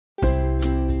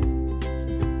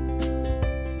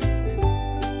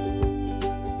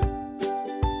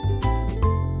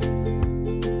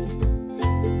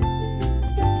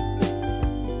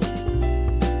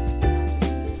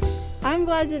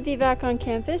glad to be back on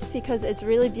campus because it's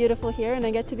really beautiful here and I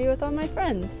get to be with all my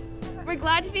friends. We're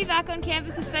glad to be back on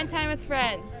campus to spend time with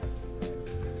friends.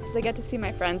 I get to see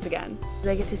my friends again.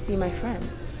 I get to see my friends.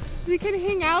 We can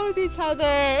hang out with each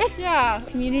other. Yeah.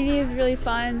 Community is really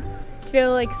fun to be able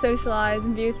to like socialize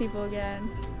and be with people again.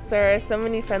 There are so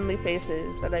many friendly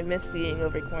faces that I miss seeing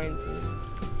over quarantine.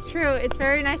 It's true. It's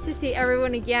very nice to see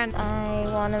everyone again. I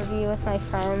want to be with my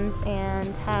friends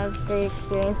and have great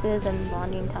experiences and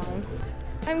bonding time.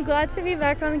 I'm glad to be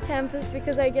back on campus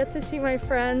because I get to see my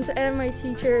friends and my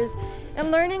teachers, and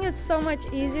learning is so much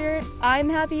easier. I'm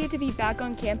happy to be back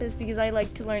on campus because I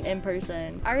like to learn in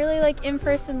person. I really like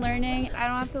in-person learning. I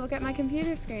don't have to look at my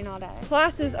computer screen all day.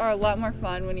 Classes are a lot more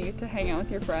fun when you get to hang out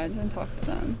with your friends and talk to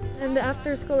them. And the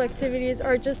after-school activities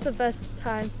are just the best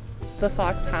time. The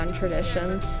Foxcroft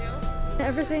traditions.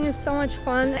 Everything is so much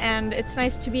fun, and it's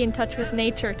nice to be in touch with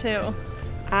nature too.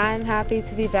 I'm happy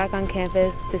to be back on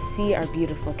campus to see our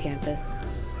beautiful campus.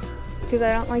 Because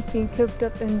I don't like being cooped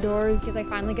up indoors. Because I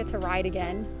finally get to ride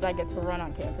again. I get to run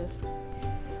on campus.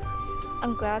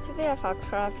 I'm glad to be at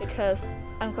Foxcroft because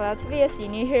I'm glad to be a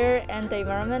senior here and the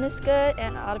environment is good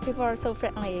and all the people are so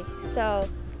friendly. So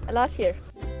I love here.